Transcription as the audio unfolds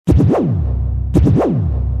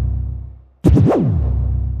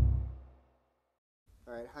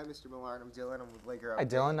Hi, Mr. Millard. I'm Dylan. I'm with Laker Hi, Update.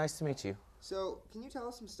 Dylan. Nice to meet you. So, can you tell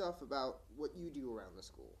us some stuff about what you do around the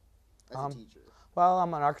school as a Um, teacher? well,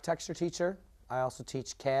 I'm an architecture teacher. I also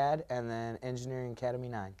teach CAD and then Engineering Academy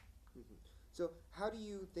 9. hmm So, how do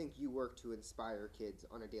you think you work to inspire kids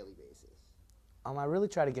on a daily basis? I really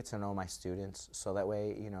try to get to know my students so that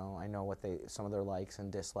way, I know what some of their likes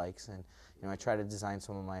and dislikes, and I try to design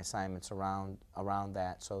some of my assignments around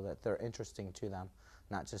that so that they're interesting to them,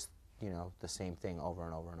 not just the same thing over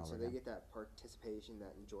and over and over So again. they get that participation,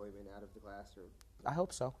 that enjoyment out of the classroom. I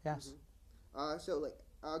hope so. Yes.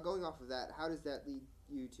 Going off of that, how does that lead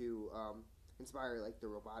you to inspire like the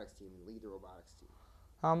robotics team and lead the robotics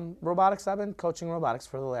team? Robotics. I've been coaching robotics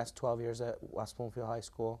for the last 12 years at West Bloomfield High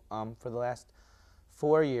School. For the last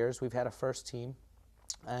 4 years, we've had a first team,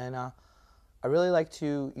 and I really like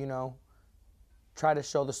to, try to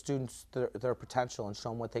show the students their potential and show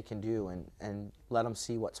them what they can do and let them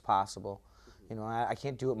see what's possible. I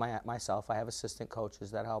can't do it myself. I have assistant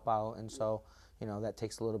coaches that help out, and so, that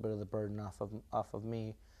takes a little bit of the burden off of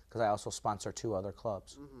me because I also sponsor 2 other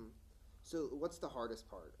clubs. So, what's the hardest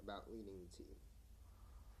part about leading the team?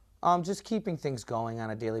 Just keeping things going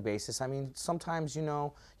on a daily basis. I mean, sometimes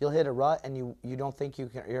you'll hit a rut and you don't think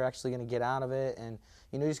you're actually going to get out of it, and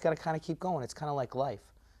you just got to kind of keep going. It's kind of like life.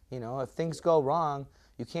 If things go wrong,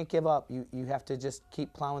 you can't give up. You have to just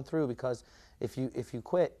keep plowing through, because if you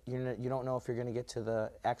quit, you don't know if you're going to get to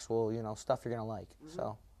the actual stuff you're going to like.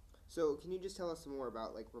 So, can you just tell us some more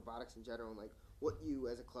about like robotics in general and like what you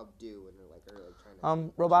as a club do and are like trying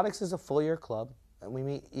to? Robotics is a full year club. We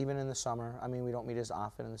meet even in the summer. I mean, we don't meet as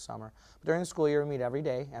often in the summer, but during the school year, we meet every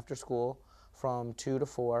day after school from 2 to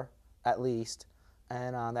 4 at least,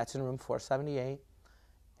 and that's in room 478.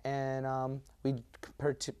 And we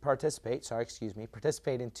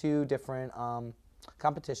participate in 2 different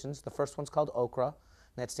competitions. The first one's called OKRA, and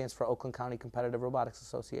that stands for Oakland County Competitive Robotics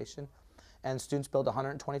Association. And students build a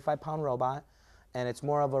 125-pound robot, and it's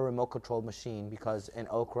more of a remote-controlled machine because in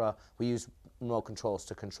OKRA we use remote controls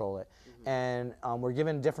to control it. And we're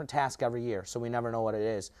given a different task every year, so we never know what it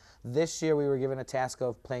is. This year we were given a task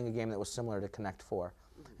of playing a game that was similar to Connect 4.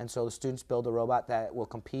 And so the students build a robot that will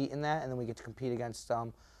compete in that, and then we get to compete against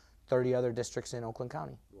 30 other districts in Oakland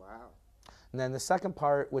County. Wow. And then the second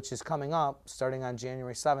part, which is coming up, starting on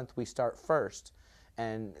January 7th, we start FIRST.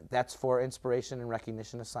 And that's for Inspiration and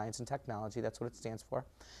Recognition of Science and Technology. That's what it stands for.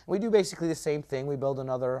 And we do basically the same thing. We build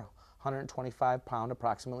another 125-pound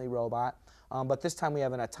approximately robot. But this time we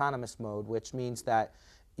have an autonomous mode, which means that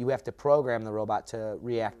you have to program the robot to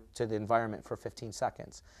react to the environment for 15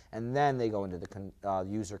 seconds. And then they go into the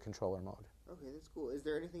user controller mode. Okay, that's cool. Is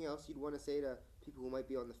there anything else you'd want to say to people who might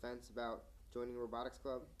be on the fence about joining a robotics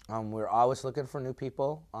club? We're always looking for new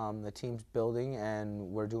people. The team's building, and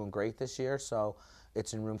we're doing great this year. So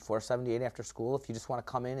it's in room 478 after school. If you just want to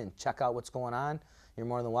come in and check out what's going on, you're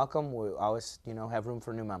more than welcome. We always, have room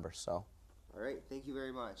for new members. So. All right. Thank you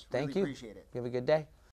very much. Thank Really you. Appreciate it. You have a good day.